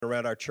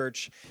around our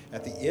church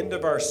at the end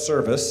of our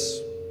service.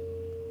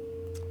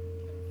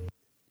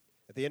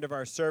 At the end of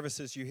our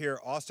services, you hear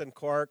Austin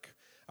Clark,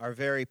 our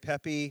very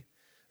peppy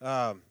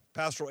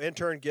pastoral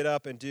intern, get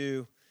up and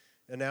do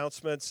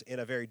announcements in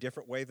a very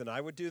different way than I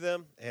would do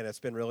them, and it's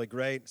been really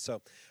great.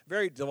 So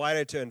very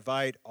delighted to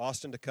invite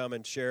Austin to come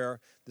and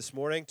share this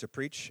morning to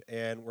preach,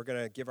 and we're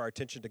going to give our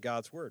attention to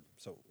God's Word.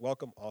 So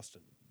welcome,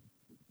 Austin.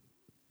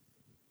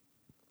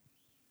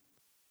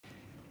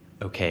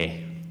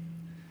 Okay.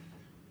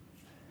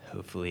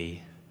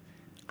 Hopefully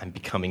I'm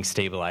becoming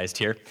stabilized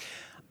here.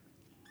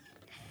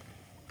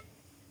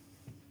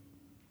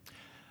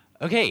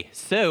 Okay,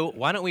 so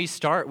why don't we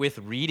start with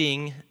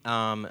reading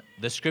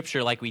the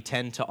scripture like we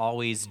tend to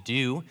always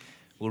do.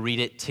 We'll read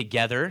it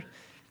together.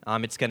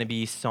 It's going to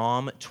be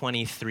Psalm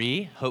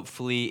 23.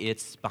 Hopefully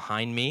it's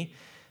behind me.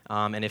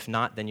 And if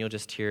not, then you'll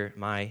just hear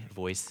my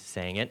voice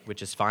saying it,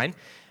 which is fine.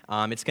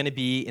 It's going to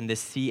be in the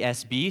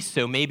CSB,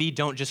 so maybe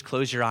don't just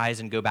close your eyes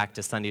and go back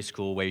to Sunday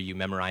school where you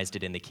memorized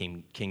it in the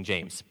King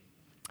James.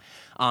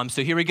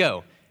 So here we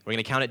go. We're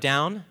going to count it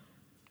down.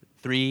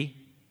 3,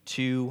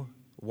 2,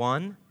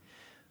 1.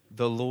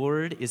 The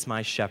Lord is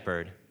my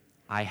shepherd.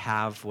 I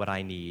have what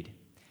I need.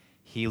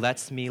 He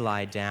lets me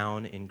lie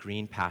down in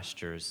green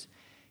pastures.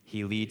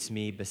 He leads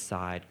me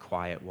beside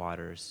quiet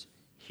waters.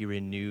 He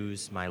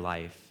renews my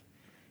life.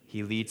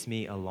 He leads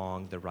me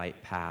along the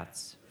right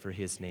paths for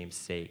his name's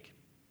sake.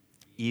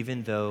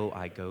 Even though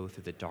I go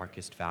through the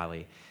darkest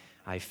valley,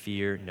 I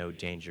fear no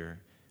danger,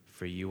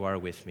 for you are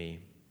with me.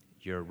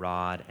 Your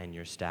rod and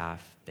your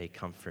staff, they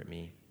comfort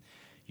me.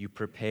 You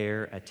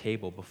prepare a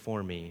table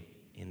before me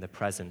in the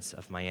presence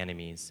of my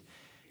enemies.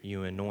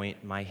 You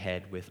anoint my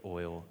head with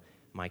oil.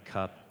 My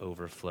cup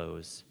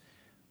overflows.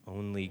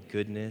 Only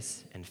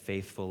goodness and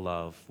faithful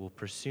love will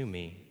pursue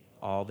me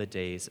all the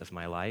days of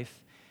my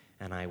life,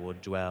 and I will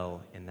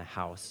dwell in the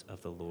house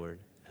of the Lord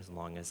as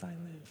long as I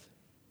live.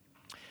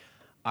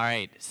 All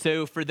right,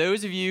 so for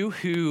those of you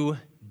who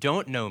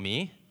don't know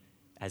me,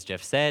 as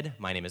Jeff said,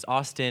 my name is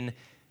Austin.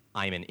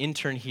 I'm an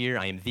intern here.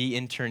 I am the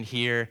intern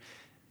here.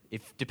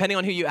 Depending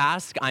on who you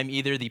ask, I'm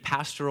either the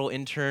pastoral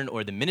intern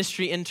or the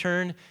ministry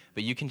intern,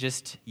 but you can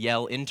just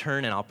yell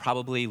intern and I'll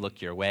probably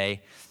look your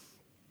way.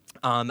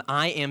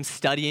 I am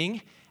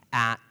studying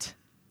at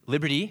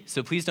Liberty,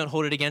 so please don't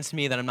hold it against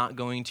me that I'm not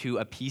going to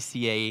a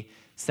PCA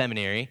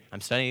seminary. I'm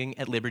studying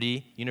at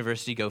Liberty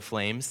University, go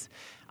Flames.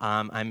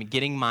 I'm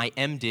getting my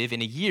MDiv.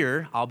 In a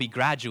year, I'll be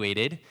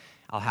graduated.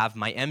 I'll have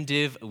my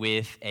MDiv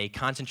with a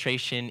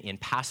concentration in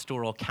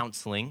pastoral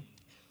counseling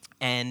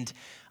and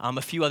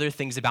a few other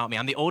things about me.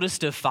 I'm the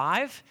oldest of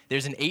 5.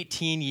 There's an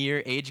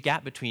 18-year age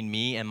gap between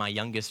me and my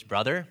youngest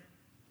brother.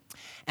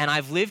 And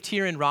I've lived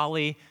here in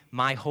Raleigh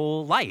my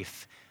whole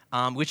life,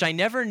 which I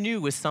never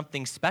knew was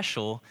something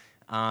special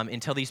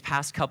until these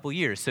past couple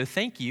years. So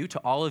thank you to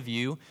all of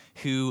you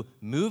who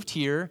moved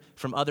here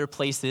from other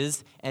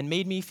places and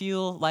made me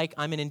feel like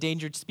I'm an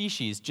endangered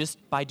species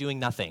just by doing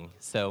nothing.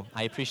 So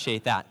I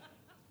appreciate that.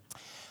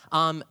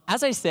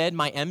 As I said,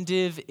 my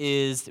MDiv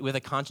is with a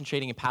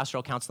concentrating in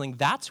pastoral counseling.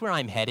 That's where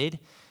I'm headed.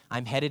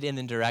 I'm headed in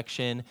the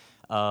direction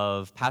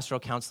of pastoral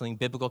counseling,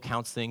 biblical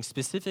counseling,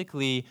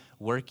 specifically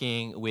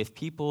working with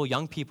people,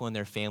 young people and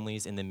their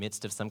families in the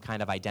midst of some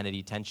kind of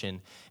identity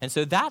tension. And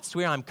so that's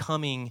where I'm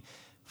coming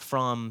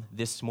from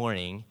this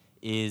morning,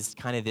 is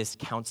kind of this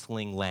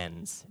counseling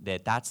lens,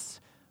 that's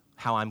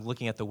how I'm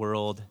looking at the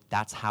world.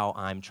 That's how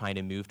I'm trying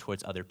to move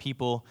towards other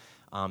people.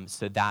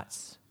 So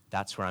that's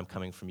where I'm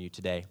coming from you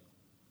today.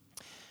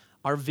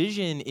 Our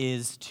vision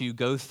is to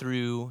go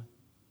through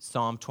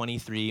Psalm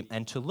 23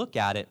 and to look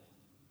at it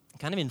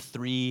kind of in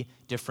 3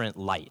 different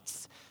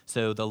lights.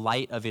 So the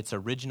light of its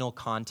original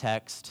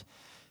context,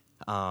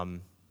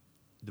 the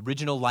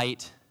original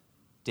light,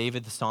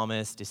 David the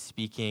psalmist is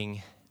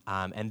speaking,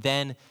 and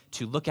then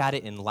to look at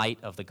it in light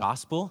of the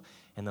gospel,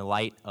 in the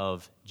light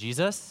of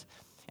Jesus,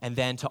 and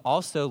then to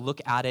also look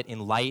at it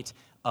in light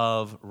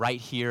of right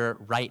here,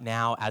 right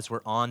now, as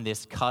we're on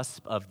this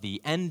cusp of the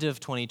end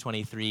of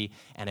 2023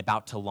 and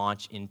about to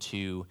launch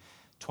into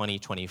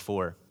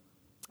 2024.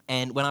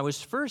 And when I was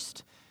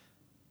first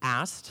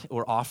asked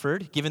or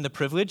offered, given the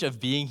privilege of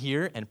being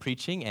here and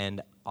preaching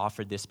and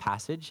offered this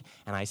passage,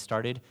 and I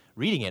started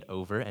reading it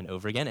over and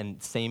over again,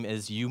 and same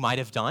as you might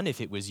have done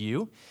if it was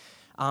you,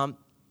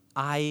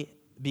 I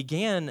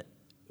began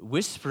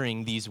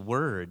whispering these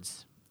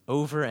words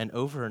over and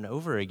over and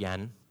over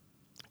again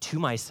to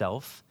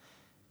myself: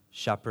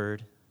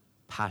 shepherd,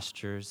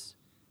 pastures,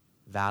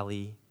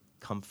 valley,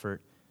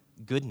 comfort,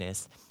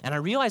 goodness. And I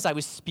realized I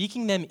was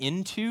speaking them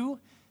into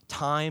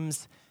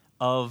times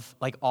of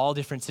like all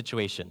different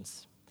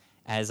situations.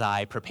 As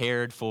I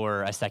prepared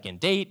for a second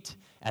date,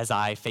 as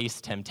I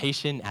faced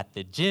temptation at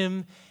the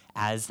gym,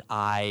 as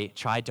I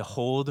tried to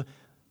hold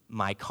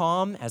my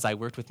calm, as I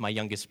worked with my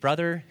youngest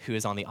brother who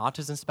is on the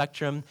autism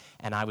spectrum,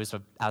 and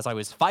as I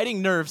was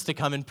fighting nerves to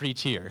come and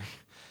preach here.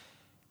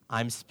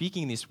 I'm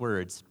speaking these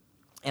words.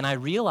 And I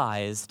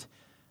realized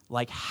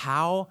like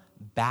how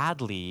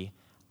badly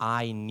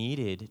I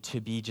needed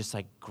to be just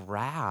like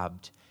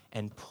grabbed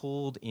and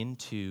pulled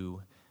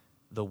into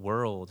the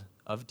world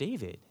of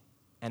David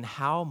and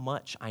how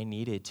much I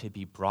needed to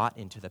be brought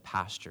into the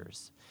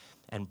pastures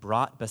and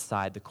brought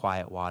beside the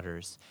quiet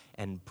waters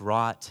and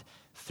brought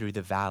through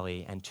the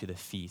valley and to the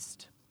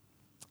feast.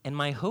 And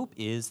my hope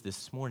is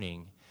this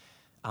morning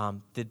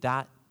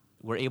that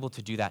we're able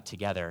to do that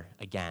together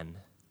again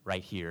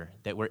right here,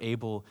 that we're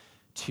able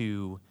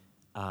to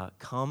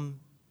come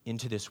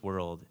into this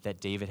world that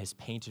David has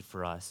painted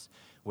for us,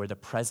 where the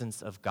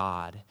presence of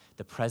God,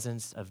 the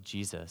presence of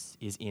Jesus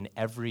is in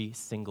every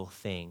single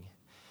thing,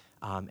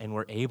 and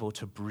we're able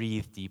to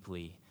breathe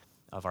deeply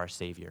of our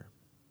Savior.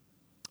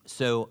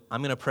 So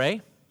I'm going to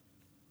pray,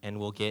 and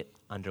we'll get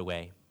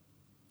underway.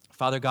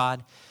 Father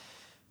God,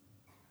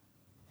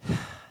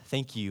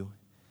 thank you.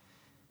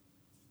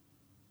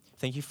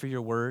 Thank you for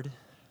your word.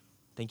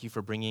 Thank you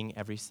for bringing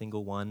every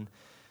single one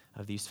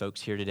of these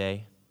folks here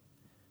today.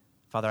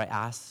 Father, I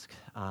ask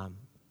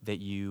that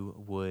you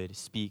would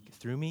speak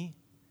through me.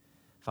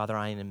 Father,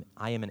 I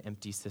am an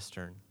empty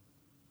cistern,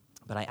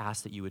 but I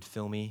ask that you would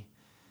fill me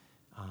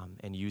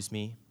and use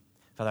me.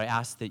 Father, I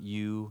ask that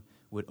you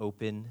would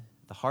open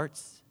the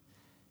hearts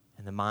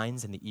and the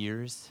minds and the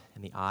ears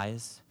and the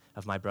eyes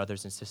of my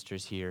brothers and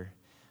sisters here,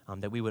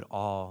 that we would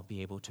all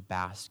be able to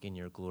bask in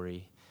your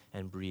glory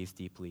and breathe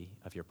deeply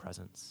of your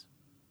presence.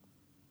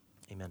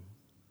 Amen.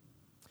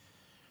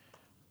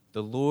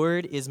 The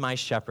Lord is my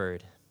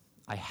shepherd.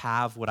 I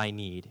have what I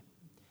need.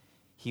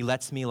 He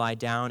lets me lie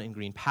down in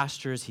green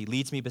pastures. He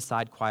leads me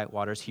beside quiet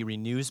waters. He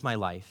renews my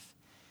life.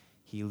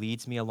 He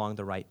leads me along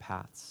the right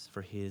paths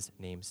for his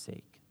name's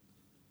sake.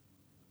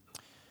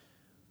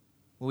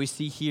 What we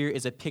see here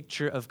is a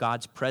picture of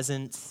God's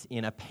presence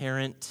in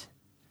apparent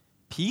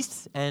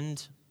peace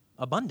and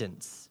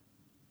abundance.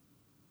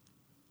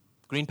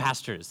 Green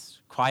pastures,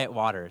 quiet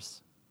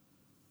waters.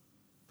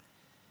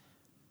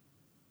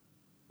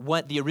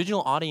 What the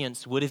original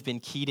audience would have been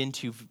keyed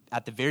into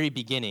at the very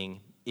beginning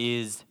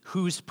is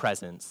whose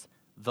presence?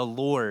 The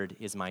Lord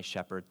is my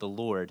shepherd, the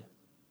Lord.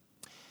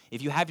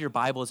 If you have your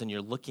Bibles and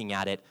you're looking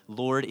at it,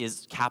 Lord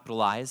is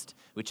capitalized,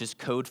 which is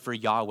code for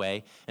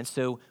Yahweh. And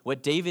so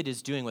what David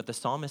is doing, what the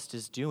psalmist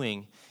is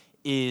doing,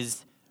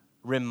 is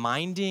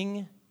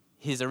reminding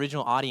his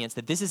original audience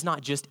that this is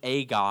not just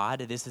a God,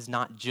 this is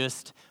not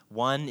just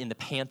one in the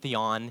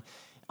pantheon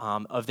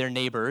of their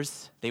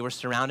neighbors. They were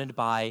surrounded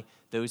by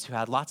those who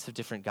had lots of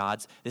different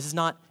gods. This is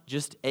not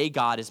just a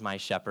God is my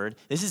shepherd.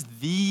 This is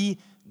the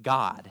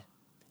God.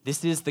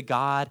 This is the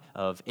God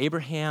of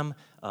Abraham,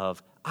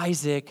 of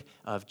Isaac,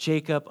 of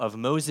Jacob, of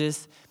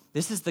Moses.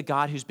 This is the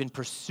God who's been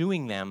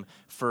pursuing them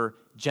for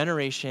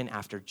generation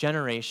after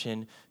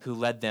generation, who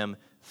led them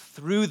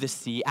through the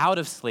sea, out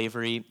of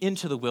slavery,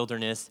 into the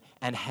wilderness,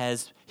 and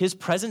his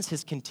presence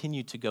has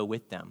continued to go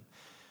with them.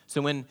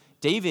 So when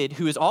David,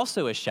 who is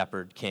also a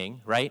shepherd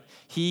king, right?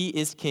 He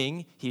is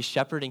king, he's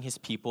shepherding his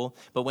people,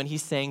 but when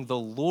he's saying, the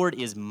Lord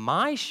is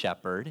my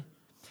shepherd,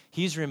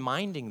 he's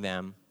reminding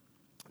them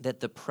that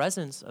the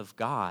presence of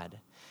God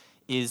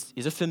is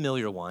a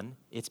familiar one.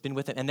 It's been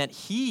with him, and that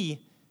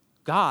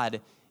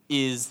God,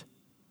 is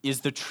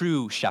the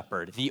true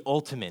shepherd, the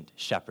ultimate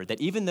shepherd.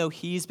 That even though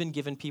he's been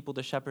given people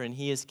to shepherd and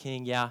he is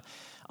king,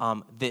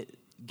 that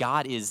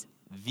God is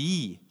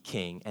the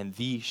king and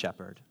the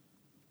shepherd.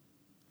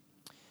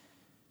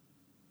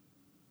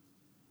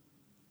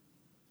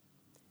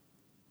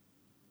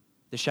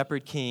 The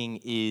shepherd king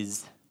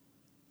is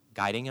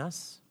guiding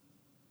us.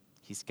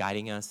 He's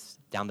guiding us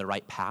down the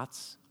right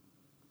paths.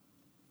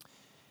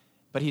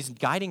 But he's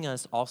guiding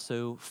us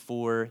also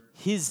for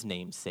his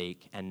name's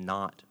sake and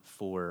not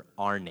for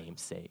our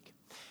name's sake.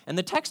 And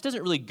the text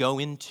doesn't really go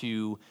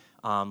into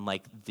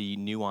the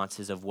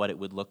nuances of what it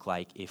would look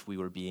like if we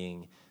were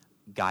being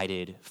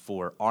guided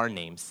for our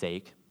name's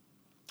sake.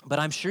 But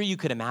I'm sure you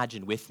could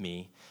imagine with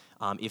me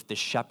if the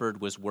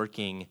shepherd was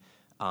working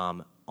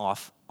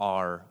off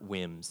our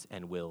whims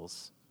and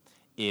wills,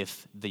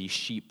 if the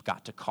sheep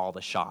got to call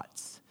the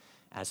shots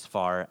as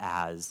far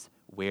as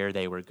where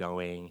they were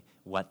going,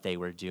 what they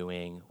were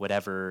doing,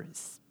 whatever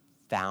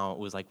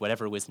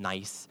was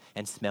nice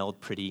and smelled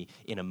pretty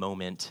in a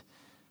moment.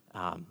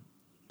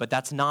 But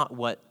that's not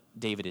what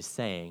David is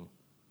saying.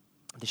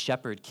 The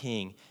shepherd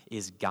king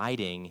is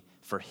guiding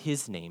for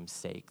his name's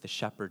sake. The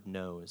shepherd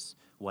knows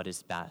what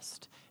is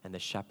best, and the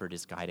shepherd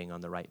is guiding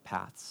on the right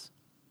paths.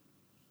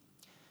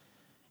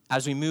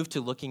 As we move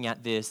to looking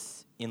at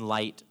this in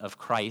light of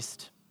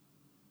Christ,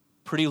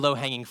 pretty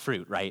low-hanging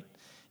fruit, right?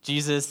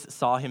 Jesus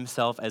saw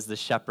himself as the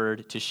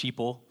shepherd to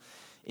sheeple,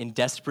 in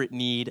desperate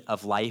need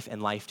of life and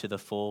life to the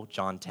full,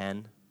 John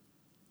 10.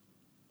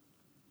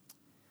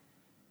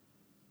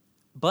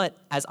 But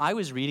as I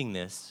was reading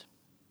this,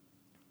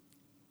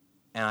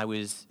 and I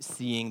was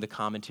seeing the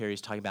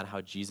commentaries talking about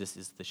how Jesus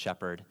is the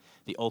shepherd,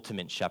 the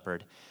ultimate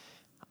shepherd,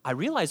 I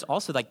realized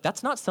also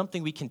that's not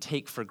something we can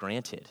take for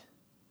granted,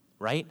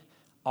 right?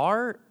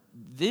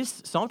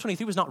 This Psalm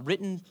 23 was not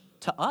written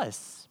to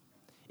us.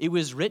 It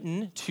was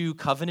written to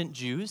covenant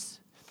Jews.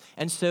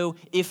 And so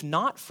if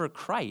not for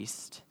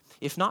Christ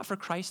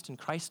and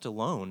Christ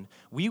alone,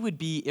 we would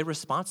be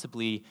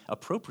irresponsibly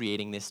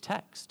appropriating this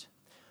text.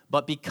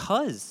 But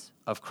because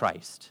of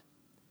Christ,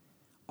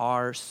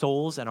 our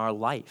souls and our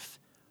life,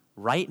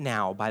 right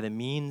now, by the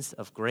means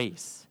of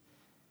grace,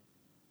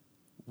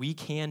 we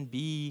can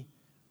be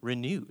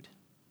renewed.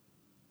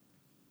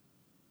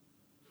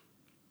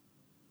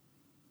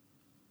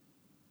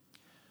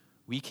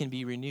 We can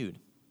be renewed.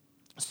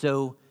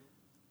 So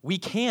we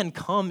can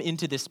come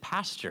into this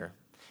pasture.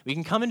 We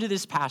can come into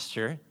this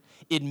pasture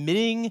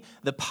admitting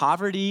the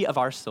poverty of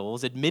our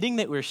souls, admitting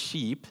that we're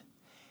sheep,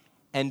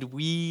 and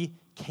we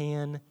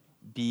can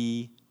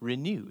be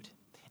renewed.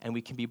 And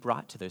we can be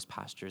brought to those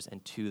pastures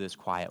and to those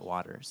quiet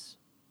waters.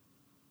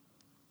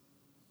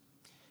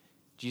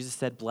 Jesus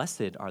said,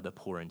 "Blessed are the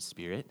poor in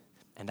spirit,"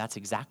 and that's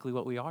exactly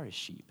what we are as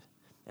sheep.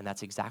 And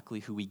that's exactly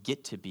who we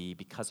get to be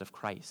because of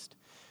Christ,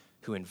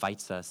 who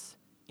invites us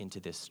into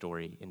this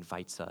story,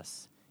 invites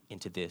us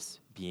into this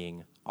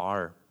being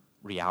our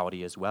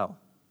reality as well.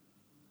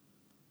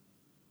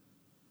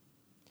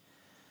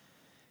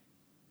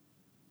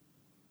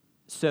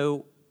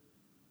 So,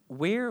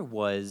 where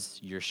was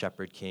your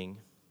shepherd king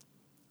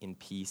in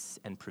peace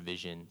and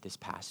provision this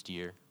past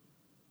year?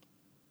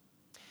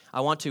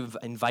 I want to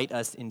invite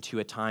us into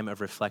a time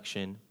of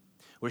reflection.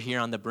 We're here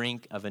on the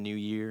brink of a new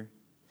year,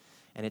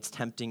 and it's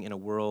tempting in a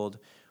world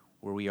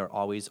where we are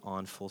always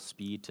on full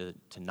speed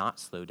to not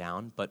slow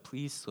down, but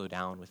please slow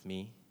down with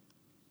me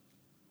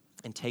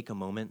and take a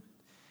moment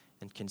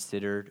and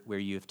consider where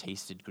you have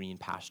tasted green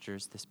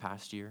pastures this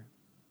past year,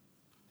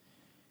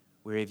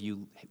 where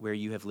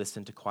you have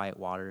listened to quiet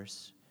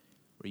waters,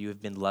 where you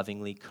have been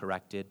lovingly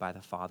corrected by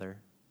the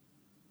Father,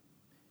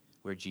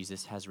 where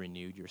Jesus has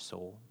renewed your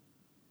soul.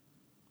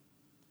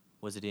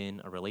 Was it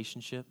in a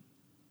relationship,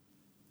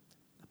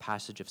 a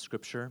passage of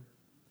Scripture,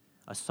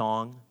 a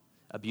song,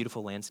 a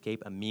beautiful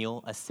landscape, a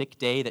meal, a sick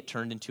day that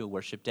turned into a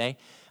worship day?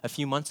 A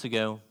few months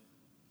ago,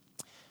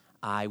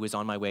 I was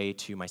on my way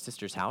to my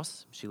sister's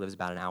house. She lives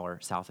about an hour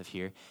south of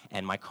here,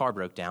 and my car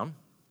broke down.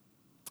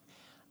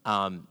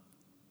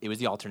 It was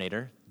the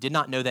alternator. Did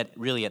not know that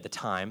really at the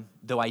time,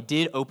 though I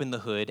did open the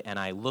hood and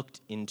I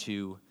looked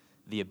into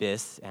the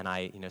abyss and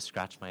I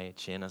scratched my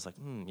chin. I was like,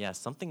 yeah,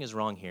 something is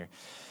wrong here.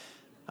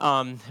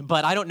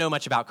 But I don't know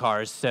much about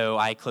cars, so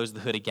I closed the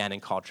hood again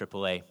and called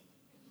AAA.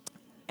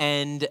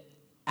 And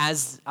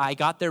as I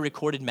got their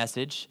recorded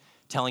message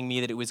telling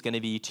me that it was going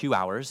to be 2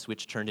 hours,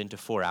 which turned into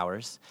 4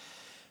 hours,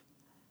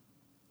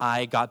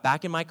 I got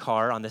back in my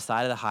car on the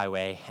side of the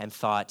highway and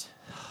thought,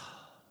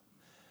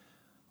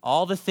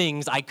 all the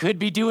things I could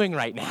be doing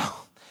right now.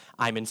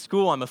 I'm in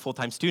school, I'm a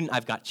full-time student,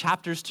 I've got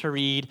chapters to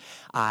read,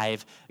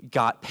 I've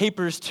got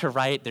papers to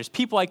write, there's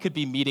people I could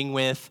be meeting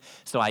with,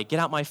 so I get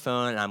out my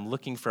phone and I'm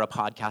looking for a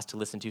podcast to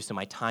listen to so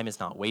my time is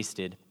not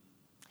wasted.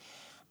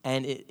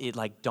 And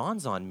it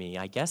dawns on me,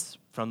 I guess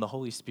from the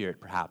Holy Spirit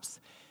perhaps,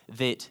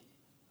 that,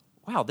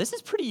 wow, this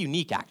is pretty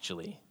unique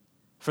actually.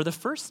 For the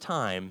first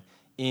time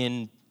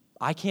in,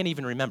 I can't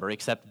even remember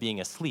except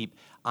being asleep,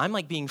 I'm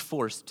being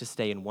forced to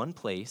stay in one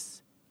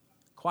place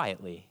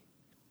quietly.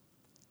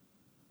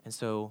 And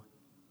so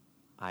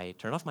I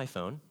turned off my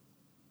phone,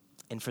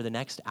 and for the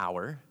next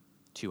hour,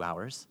 2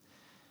 hours,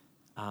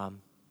 I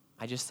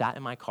just sat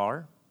in my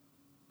car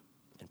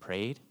and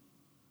prayed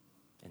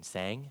and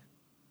sang.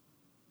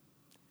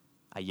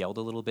 I yelled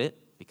a little bit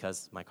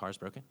because my car's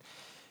broken.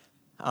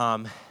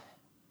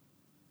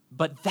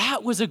 But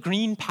that was a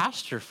green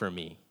pasture for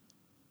me.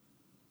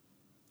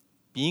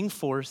 Being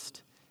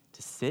forced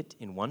to sit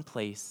in one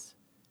place,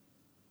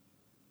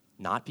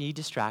 not be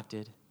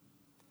distracted,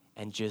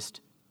 and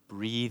just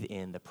breathe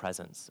in the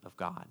presence of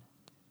God.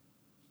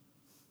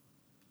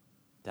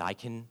 That I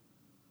can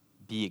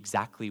be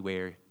exactly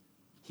where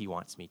He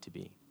wants me to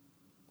be.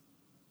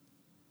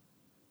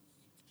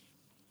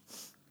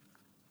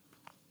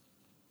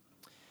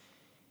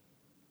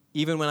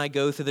 Even when I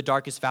go through the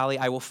darkest valley,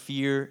 I will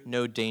fear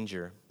no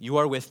danger. You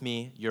are with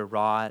me, your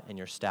rod and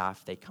your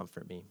staff, they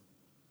comfort me.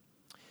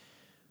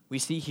 We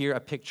see here a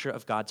picture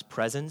of God's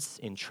presence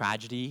in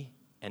tragedy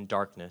and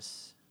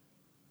darkness.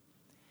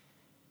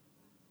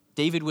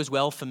 David was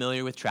well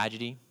familiar with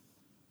tragedy.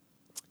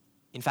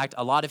 In fact,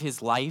 a lot of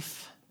his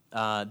life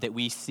that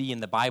we see in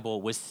the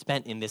Bible was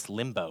spent in this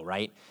limbo,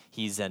 right?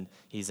 He's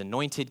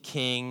anointed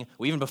king.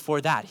 Well, even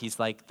before that, he's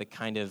like the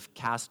kind of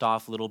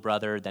cast-off little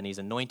brother. Then he's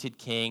anointed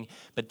king,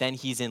 but then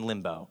he's in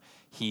limbo.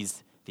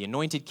 He's the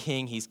anointed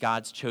king. He's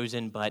God's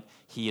chosen, but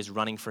he is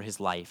running for his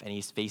life, and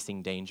he's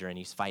facing danger, and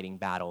he's fighting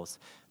battles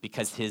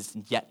because he's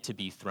yet to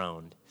be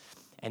throned.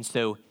 And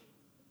so,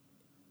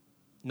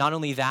 not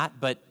only that,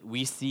 but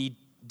we see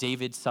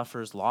David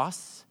suffers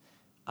loss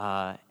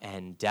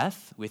and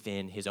death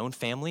within his own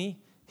family.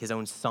 His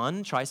own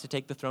son tries to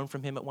take the throne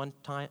from him at one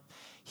time.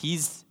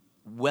 He's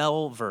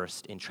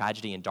well-versed in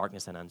tragedy and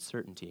darkness and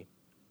uncertainty.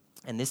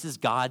 And this is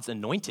God's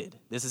anointed.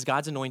 This is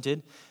God's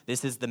anointed.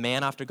 This is the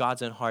man after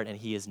God's own heart, and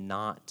he is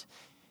not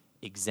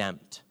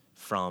exempt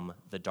from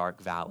the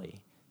dark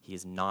valley. He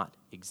is not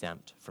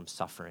exempt from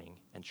suffering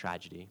and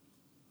tragedy.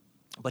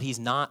 But he's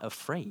not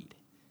afraid.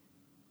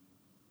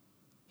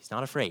 He's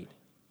not afraid.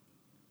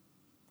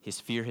 His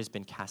fear has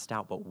been cast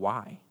out, but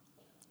why?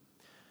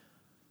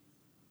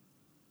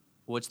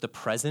 Well, it's the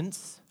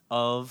presence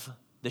of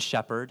the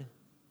shepherd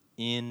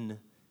in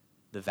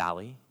the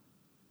valley.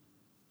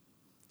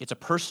 It's a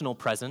personal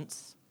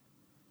presence.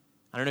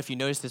 I don't know if you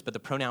noticed this, but the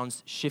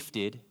pronouns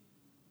shifted,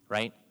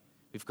 right?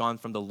 We've gone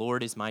from the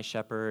Lord is my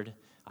shepherd,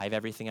 I have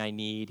everything I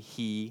need,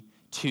 he,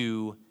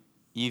 to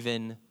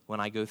even when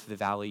I go through the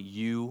valley,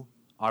 you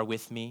are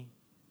with me.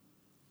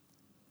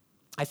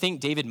 I think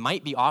David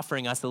might be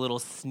offering us a little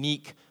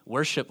sneak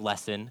worship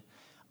lesson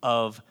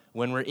of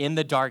when we're in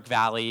the dark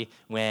valley,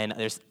 when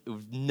there's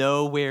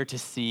nowhere to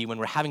see, when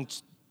we're having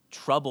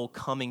trouble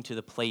coming to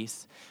the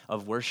place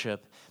of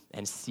worship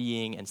and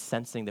seeing and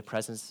sensing the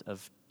presence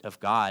of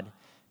God,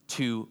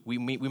 we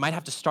might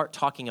have to start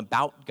talking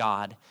about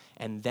God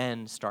and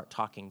then start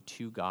talking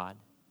to God.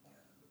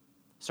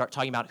 Start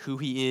talking about who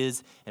he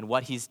is and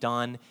what he's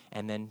done,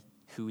 and then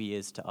who he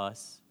is to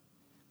us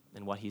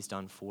and what he's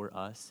done for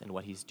us and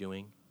what he's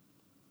doing.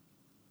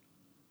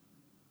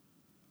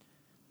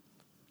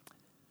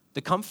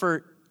 The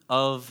comfort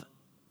of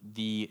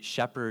the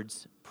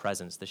shepherd's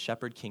presence, the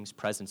shepherd king's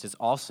presence, is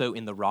also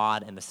in the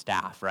rod and the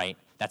staff, right?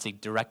 That's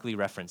directly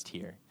referenced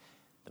here.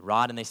 The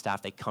rod and the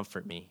staff, they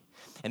comfort me.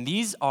 And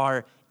these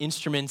are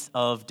instruments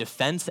of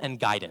defense and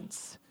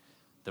guidance.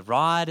 The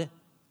rod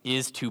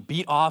is to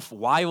beat off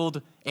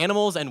wild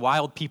animals and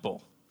wild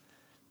people.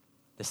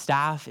 The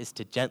staff is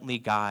to gently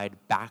guide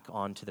back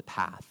onto the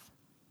path.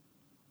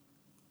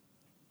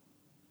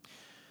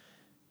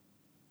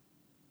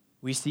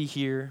 We see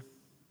here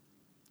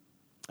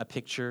a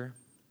picture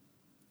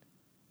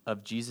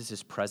of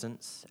Jesus'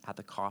 presence at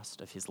the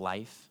cost of his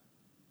life.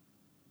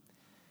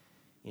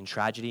 In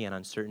tragedy and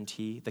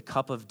uncertainty, the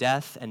cup of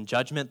death and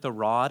judgment, the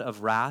rod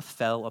of wrath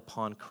fell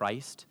upon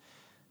Christ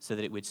so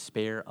that it would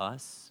spare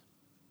us.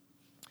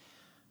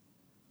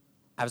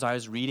 As I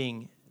was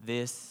reading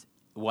this,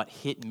 what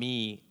hit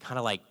me kind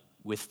of like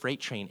with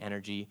freight train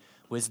energy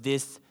was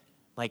this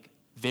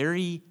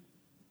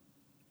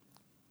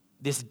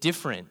this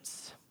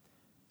difference.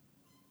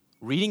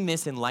 Reading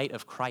this in light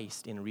of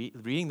Christ, in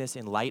reading this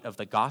in light of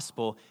the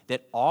gospel,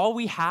 that all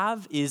we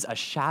have is a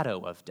shadow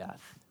of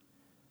death,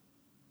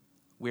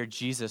 where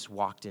Jesus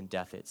walked in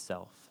death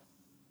itself.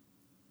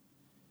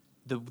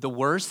 The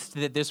worst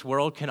that this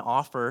world can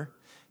offer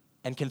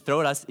and can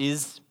throw at us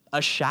is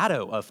a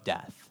shadow of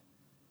death,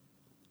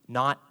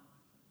 not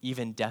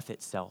even death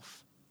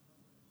itself.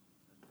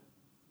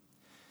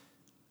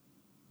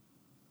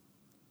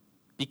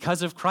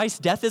 Because of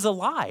Christ, death is a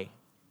lie.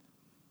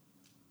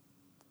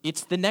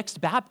 It's the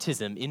next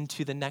baptism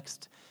into the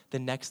next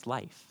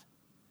life,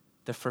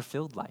 the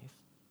fulfilled life.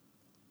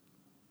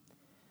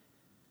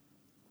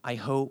 I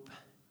hope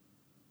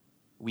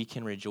we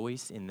can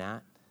rejoice in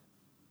that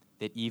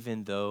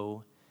even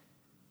though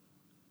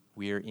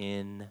we're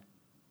in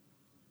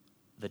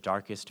the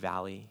darkest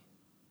valley,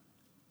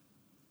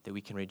 that we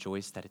can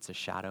rejoice that it's a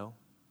shadow.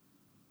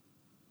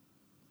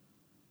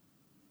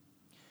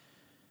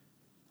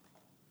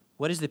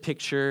 What is the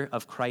picture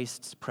of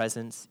Christ's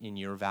presence in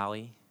your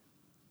valley?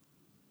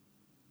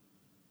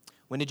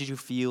 When did you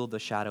feel the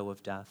shadow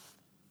of death?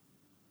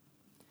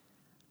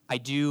 I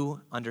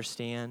do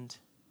understand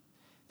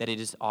that it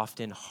is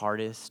often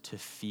hardest to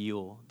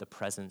feel the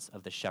presence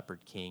of the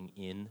shepherd king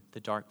in the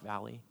dark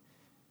valley.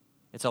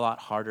 It's a lot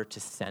harder to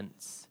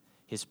sense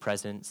his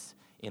presence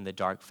in the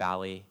dark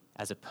valley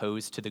as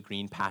opposed to the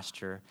green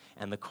pasture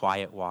and the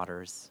quiet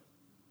waters.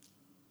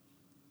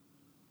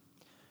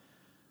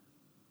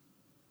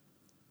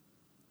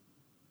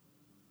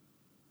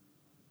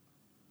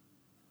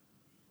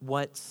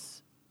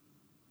 What's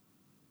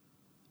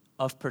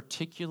of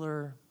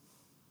particular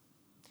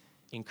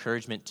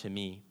encouragement to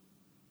me,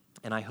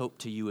 and I hope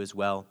to you as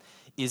well,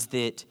 is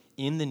that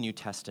in the New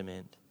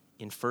Testament,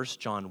 in 1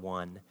 John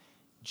 1,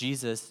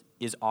 Jesus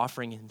is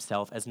offering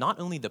himself as not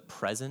only the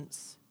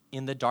presence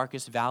in the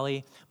darkest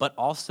valley, but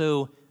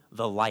also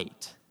the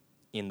light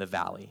in the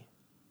valley.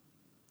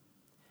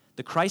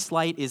 The Christ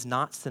light is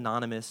not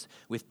synonymous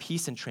with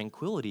peace and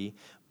tranquility,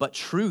 but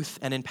truth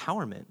and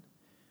empowerment.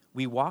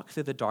 We walk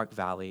through the dark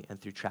valley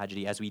and through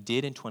tragedy as we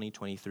did in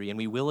 2023, and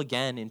we will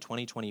again in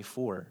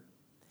 2024.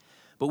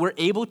 But we're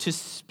able to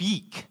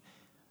speak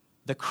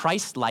the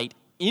Christ light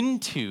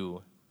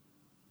into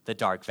the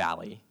dark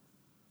valley.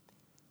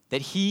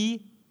 That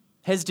he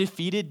has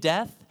defeated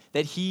death,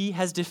 that he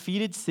has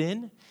defeated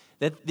sin,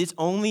 that it's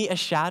only a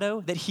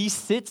shadow, that he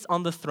sits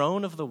on the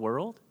throne of the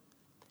world.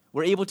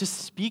 We're able to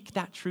speak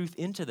that truth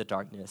into the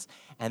darkness,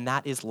 and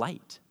that is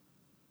light.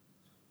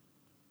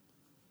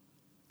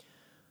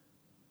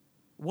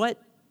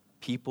 What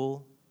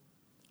people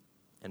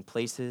and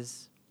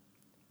places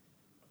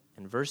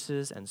and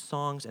verses and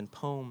songs and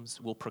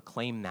poems will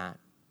proclaim that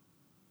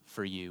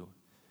for you?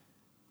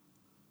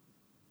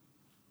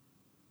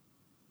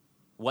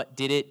 What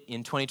did it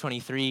in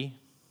 2023?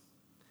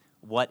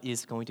 What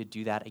is going to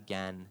do that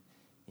again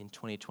in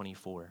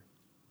 2024?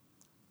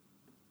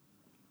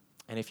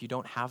 And if you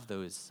don't have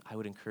those, I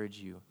would encourage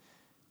you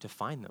to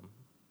find them.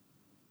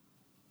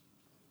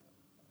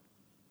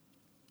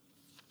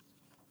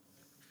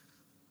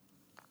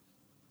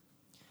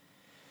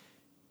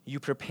 You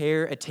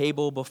prepare a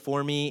table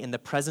before me in the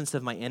presence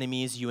of my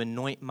enemies. You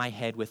anoint my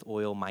head with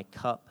oil. My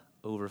cup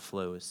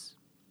overflows.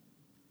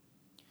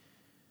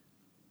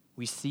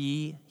 We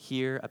see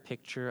here a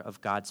picture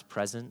of God's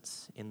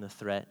presence in the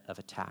threat of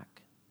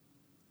attack.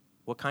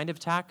 What kind of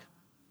attack?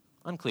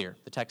 Unclear.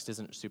 The text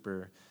isn't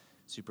super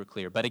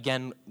clear. But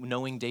again,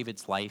 knowing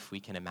David's life,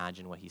 we can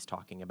imagine what he's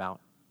talking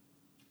about.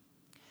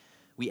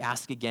 We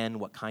ask again,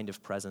 what kind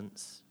of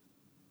presence?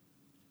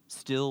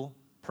 Still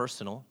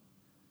personal.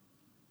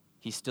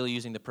 He's still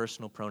using the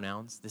personal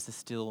pronouns. This is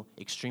still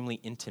extremely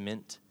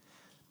intimate.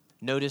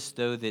 Notice,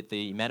 though, that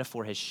the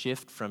metaphor has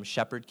shifted from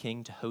shepherd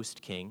king to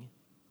host king.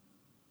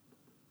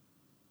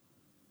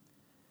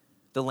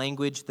 The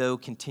language, though,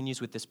 continues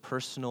with this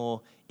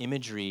personal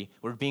imagery.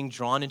 We're being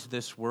drawn into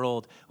this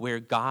world where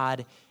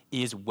God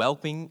is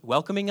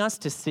welcoming us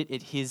to sit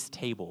at his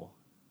table.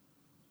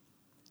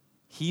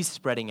 He's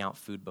spreading out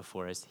food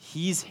before us.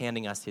 He's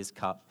handing us his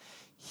cup.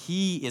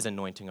 He is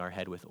anointing our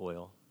head with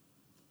oil.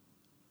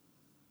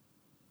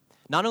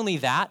 Not only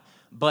that,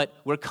 but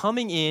we're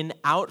coming in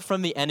out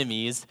from the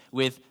enemies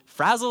with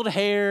frazzled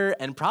hair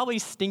and probably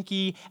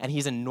stinky, and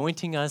he's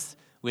anointing us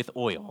with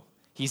oil.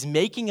 He's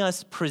making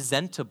us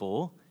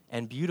presentable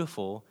and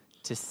beautiful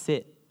to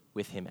sit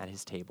with him at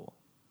his table.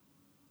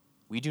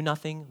 We do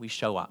nothing, we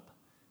show up.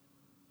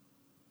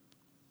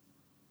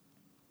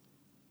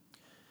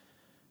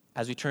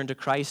 As we turn to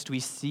Christ, we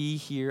see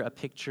here a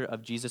picture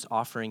of Jesus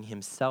offering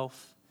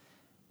himself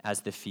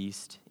as the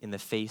feast in the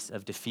face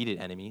of defeated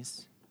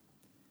enemies.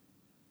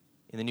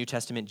 In the New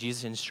Testament,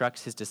 Jesus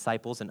instructs his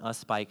disciples and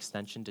us by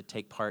extension to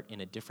take part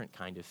in a different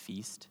kind of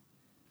feast,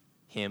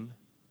 him.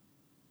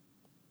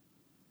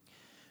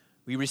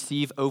 We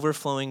receive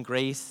overflowing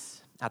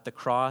grace at the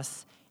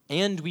cross,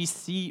 and we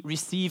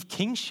receive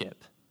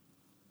kingship.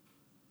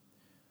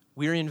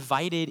 We're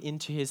invited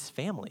into his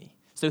family.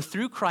 So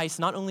through Christ,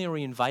 not only are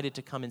we invited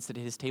to come and sit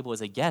at his table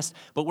as a guest,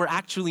 but we're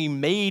actually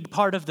made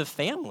part of the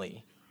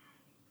family.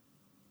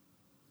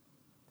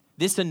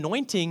 This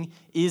anointing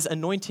is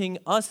anointing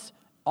us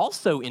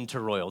also into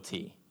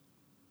royalty.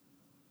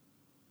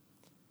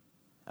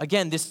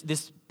 Again,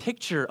 this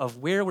picture of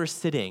where we're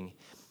sitting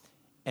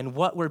and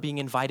what we're being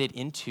invited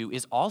into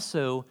is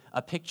also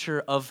a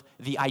picture of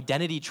the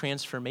identity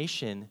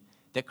transformation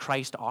that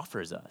Christ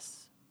offers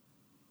us.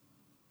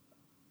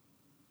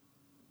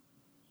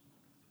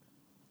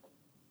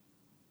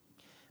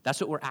 That's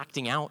what we're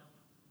acting out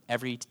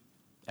every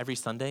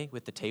Sunday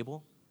with the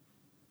table.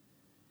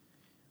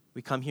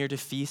 We come here to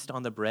feast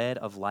on the bread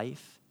of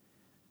life,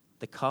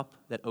 the cup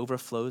that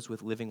overflows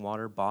with living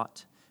water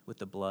bought with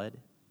the blood.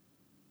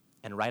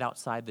 And right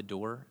outside the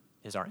door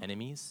is our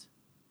enemies.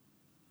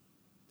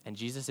 And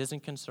Jesus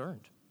isn't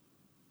concerned.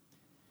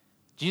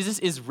 Jesus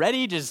is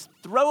ready to just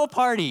throw a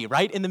party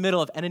right in the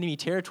middle of enemy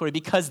territory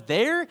because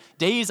their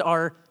days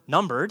are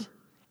numbered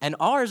and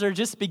ours are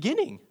just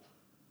beginning.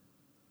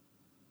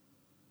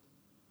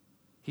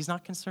 He's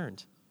not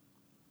concerned.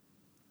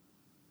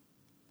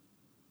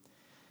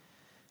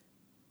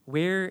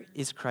 Where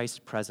is Christ's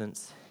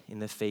presence in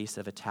the face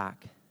of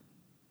attack,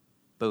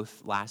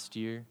 both last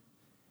year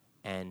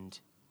and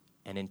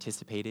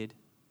anticipated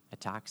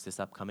attacks this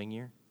upcoming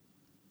year?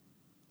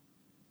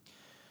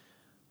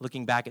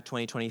 Looking back at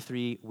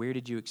 2023, where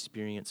did you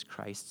experience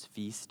Christ's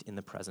feast in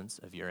the presence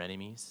of your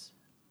enemies?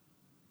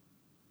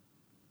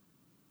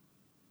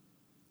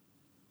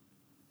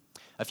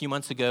 A few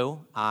months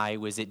ago, I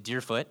was at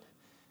Deerfoot,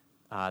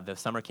 the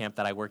summer camp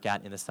that I work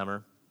at in the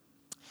summer,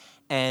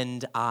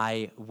 and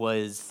I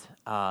was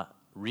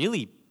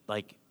really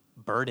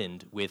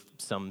burdened with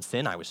some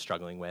sin I was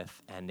struggling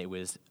with, and it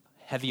was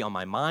heavy on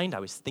my mind. I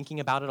was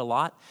thinking about it a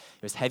lot.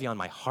 It was heavy on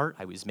my heart.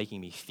 It was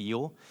making me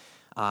feel.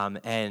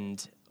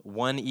 And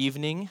one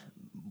evening,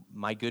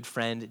 my good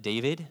friend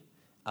David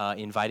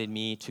invited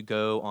me to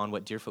go on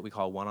what Deerfoot we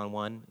call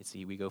one-on-one.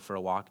 We go for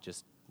a walk,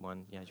 just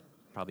one. Yeah, you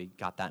probably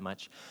got that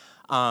much.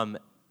 And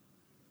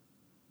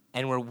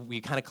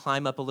we kind of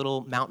climb up a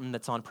little mountain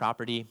that's on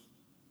property.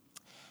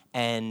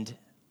 And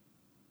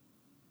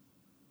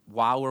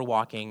while we're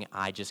walking,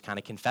 I just kind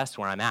of confess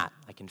where I'm at.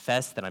 I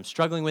confess that I'm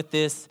struggling with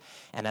this.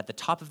 And at the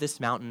top of this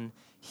mountain,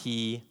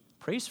 he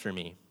prays for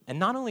me. And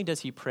not only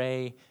does he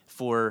pray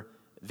for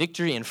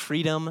victory and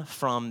freedom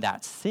from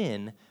that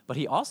sin, but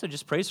he also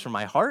just prays for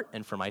my heart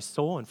and for my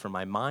soul and for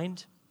my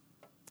mind.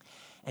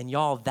 And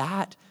y'all,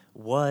 that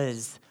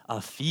was a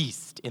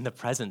feast in the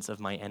presence of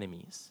my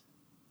enemies.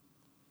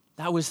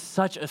 That was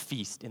such a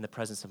feast in the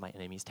presence of my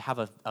enemies, to have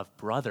a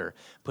brother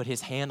put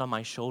his hand on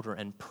my shoulder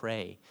and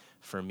pray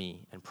for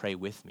me and pray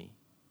with me.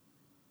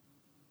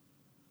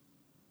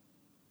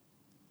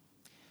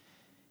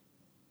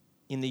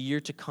 In the year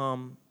to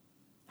come,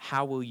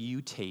 how will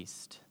you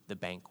taste the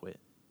banquet?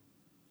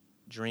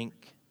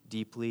 Drink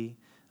deeply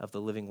of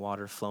the living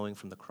water flowing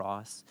from the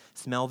cross.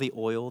 Smell the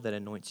oil that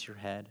anoints your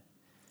head,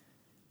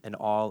 and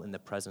all in the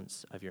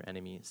presence of your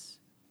enemies.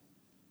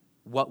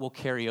 What will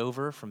carry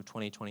over from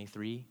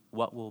 2023?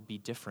 What will be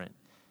different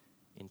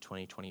in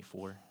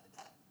 2024?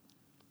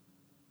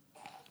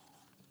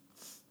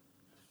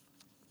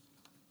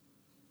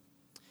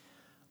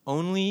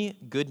 Only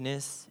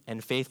goodness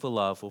and faithful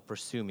love will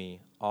pursue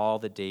me all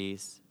the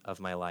days of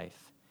my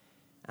life,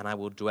 and I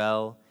will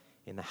dwell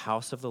in the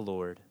house of the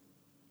Lord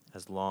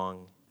as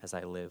long as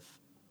I live.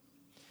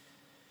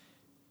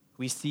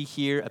 We see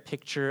here a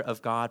picture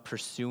of God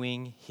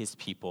pursuing his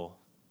people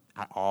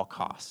at all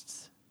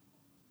costs.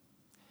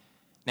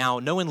 Now,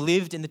 no one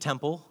lived in the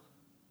temple,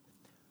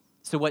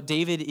 so what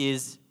David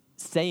is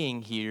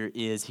saying here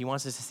is he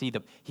wants us to see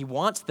he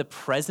wants the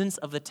presence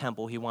of the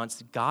temple, he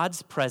wants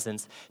God's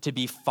presence to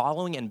be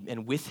following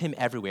and with him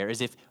everywhere,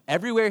 as if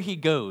everywhere he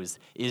goes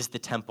is the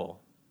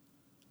temple.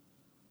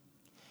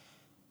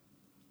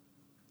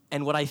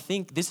 And what I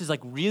think, this is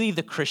like really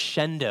the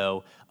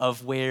crescendo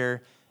of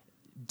where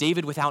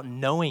David, without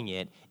knowing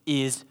it,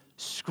 is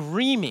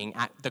screaming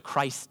at the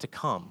Christ to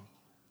come.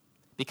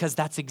 Because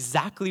that's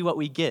exactly what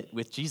we get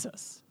with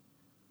Jesus.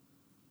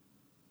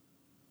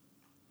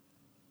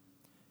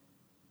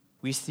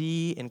 We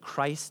see in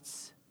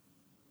Christ's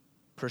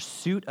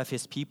pursuit of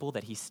his people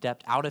that he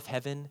stepped out of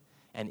heaven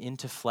and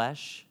into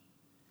flesh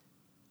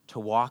to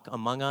walk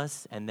among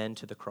us and then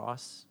to the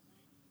cross.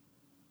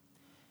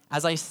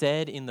 As I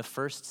said in the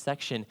first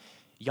section,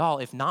 y'all,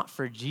 if not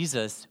for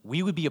Jesus,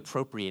 we would be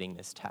appropriating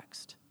this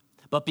text.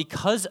 But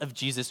because of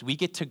Jesus, we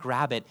get to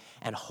grab it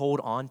and hold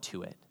on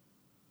to it.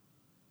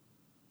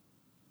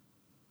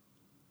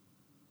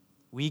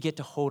 We get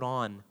to hold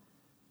on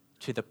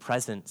to the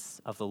presence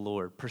of the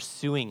Lord,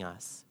 pursuing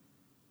us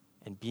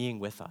and being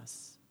with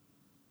us.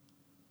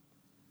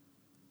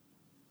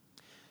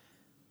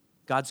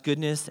 God's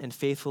goodness and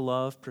faithful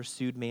love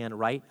pursued man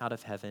right out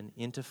of heaven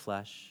into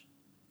flesh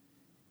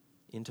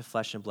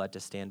and blood to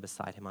stand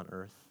beside him on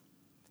earth.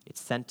 It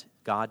sent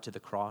God to the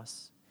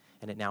cross,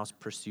 and it now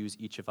pursues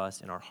each of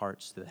us in our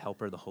hearts through the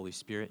helper, the Holy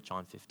Spirit,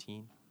 John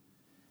 15.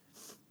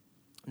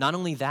 Not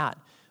only that,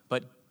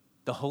 but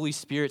the Holy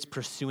Spirit's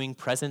pursuing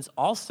presence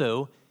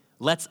also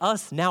lets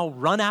us now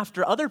run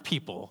after other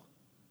people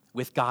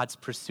with God's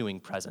pursuing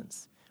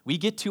presence. We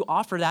get to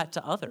offer that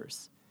to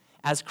others.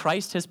 As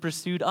Christ has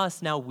pursued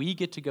us, now we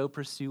get to go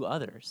pursue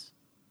others.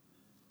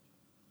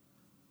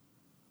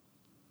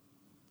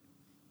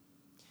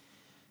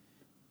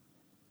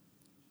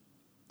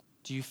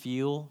 Do you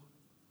feel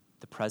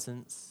the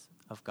presence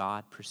of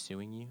God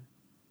pursuing you?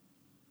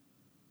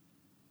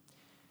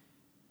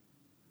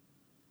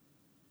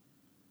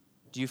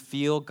 Do you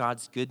feel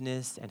God's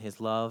goodness and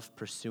his love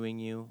pursuing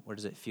you, or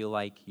does it feel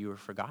like you were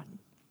forgotten?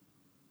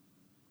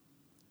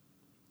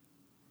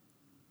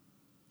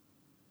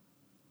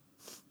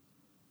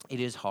 It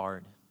is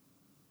hard.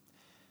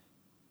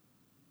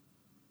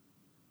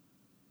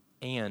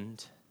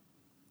 And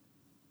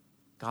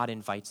God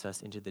invites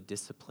us into the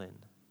discipline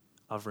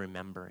of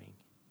remembering.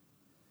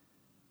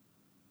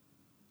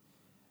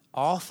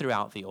 All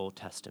throughout the Old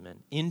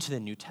Testament, into the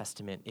New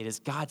Testament, it is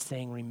God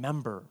saying,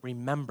 remember,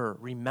 remember,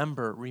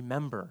 remember,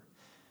 remember.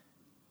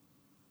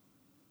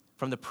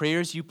 From the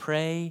prayers you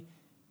pray,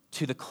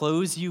 to the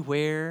clothes you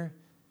wear,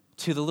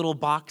 to the little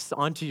box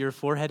onto your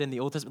forehead in the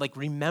Old Testament, like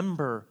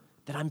remember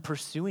that I'm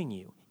pursuing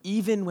you,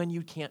 even when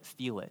you can't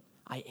feel it.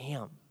 I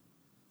am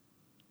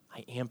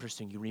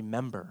pursuing you.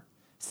 Remember,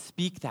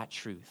 speak that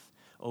truth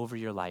over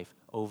your life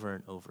over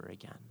and over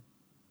again.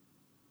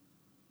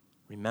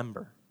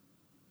 Remember.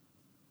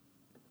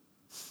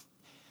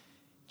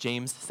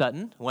 James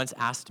Sutton once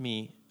asked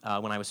me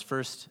when I was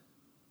first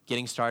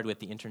getting started with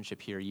the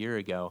internship here a year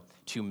ago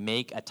to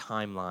make a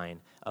timeline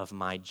of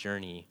my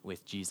journey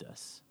with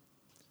Jesus.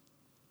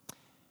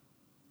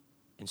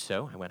 And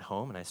so I went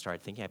home and I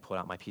started thinking. I pulled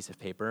out my piece of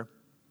paper.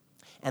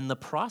 And the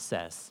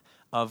process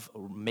of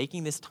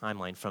making this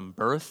timeline from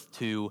birth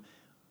to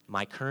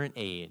my current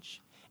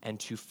age and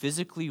to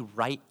physically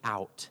write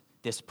out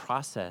this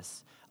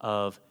process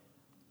of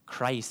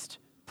Christ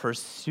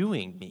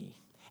pursuing me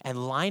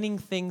and lining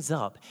things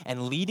up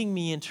and leading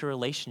me into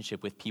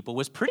relationship with people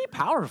was pretty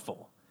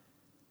powerful.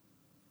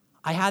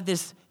 I had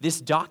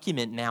this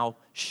document now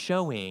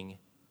showing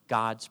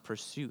God's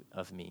pursuit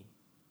of me.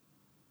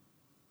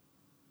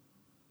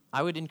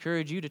 I would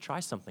encourage you to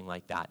try something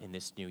like that in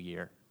this new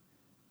year.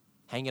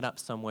 Hang it up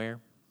somewhere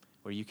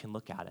where you can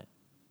look at it.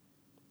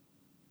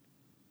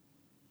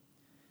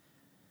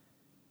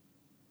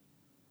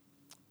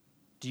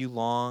 Do you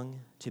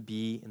long to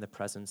be in the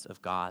presence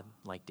of God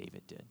like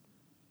David did?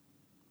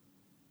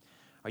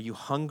 Are you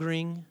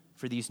hungering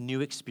for these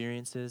new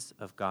experiences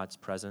of God's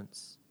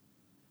presence?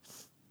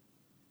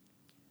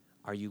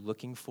 Are you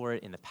looking for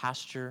it in the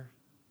pasture,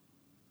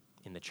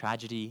 in the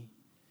tragedy,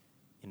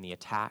 in the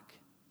attack?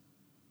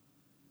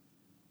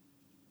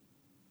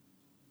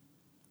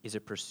 Is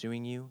it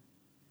pursuing you?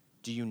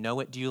 Do you know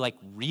it? Do you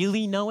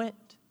really know it?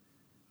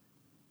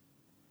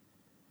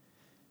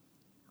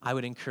 I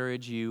would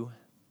encourage you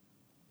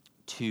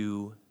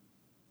to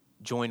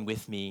join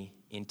with me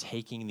in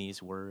taking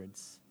these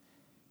words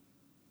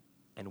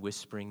and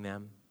whispering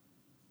them.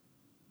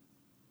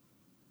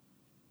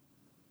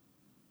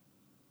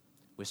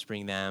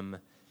 Whispering them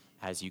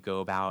as you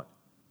go about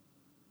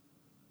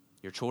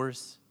your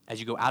chores, as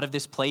you go out of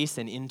this place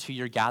and into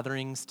your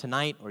gatherings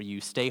tonight, or you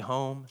stay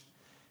home.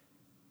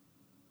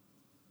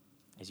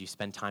 as you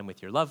spend time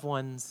with your loved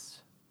ones,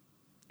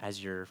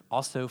 as you're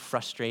also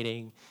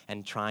frustrating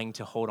and trying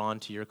to hold on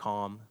to your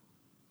calm,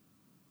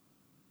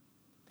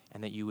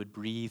 and that you would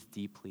breathe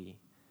deeply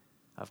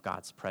of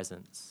God's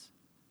presence,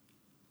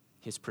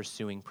 his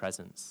pursuing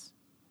presence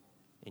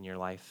in your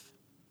life.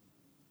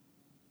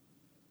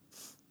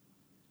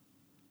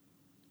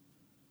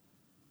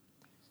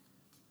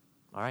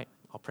 All right,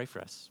 I'll pray for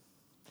us.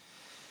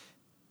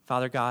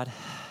 Father God,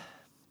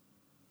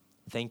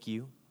 thank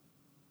you.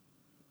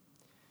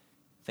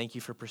 Thank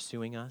you for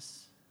pursuing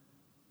us.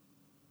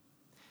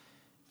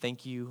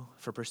 Thank you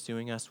for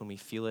pursuing us when we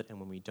feel it and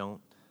when we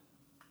don't.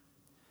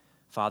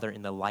 Father,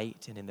 in the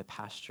light and in the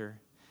pasture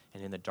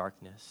and in the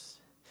darkness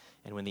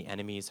and when the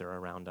enemies are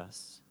around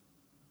us.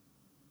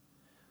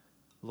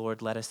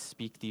 Lord, let us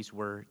speak these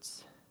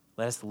words.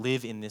 Let us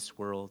live in this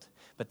world,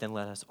 but then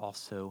let us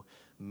also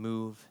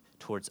move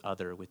towards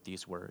other with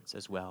these words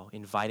as well,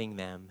 inviting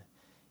them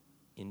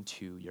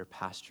into your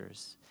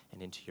pastures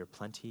and into your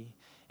plenty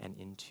and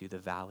into the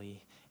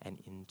valley and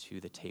into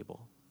the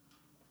table.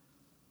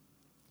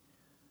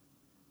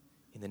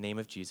 In the name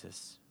of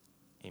Jesus,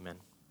 amen.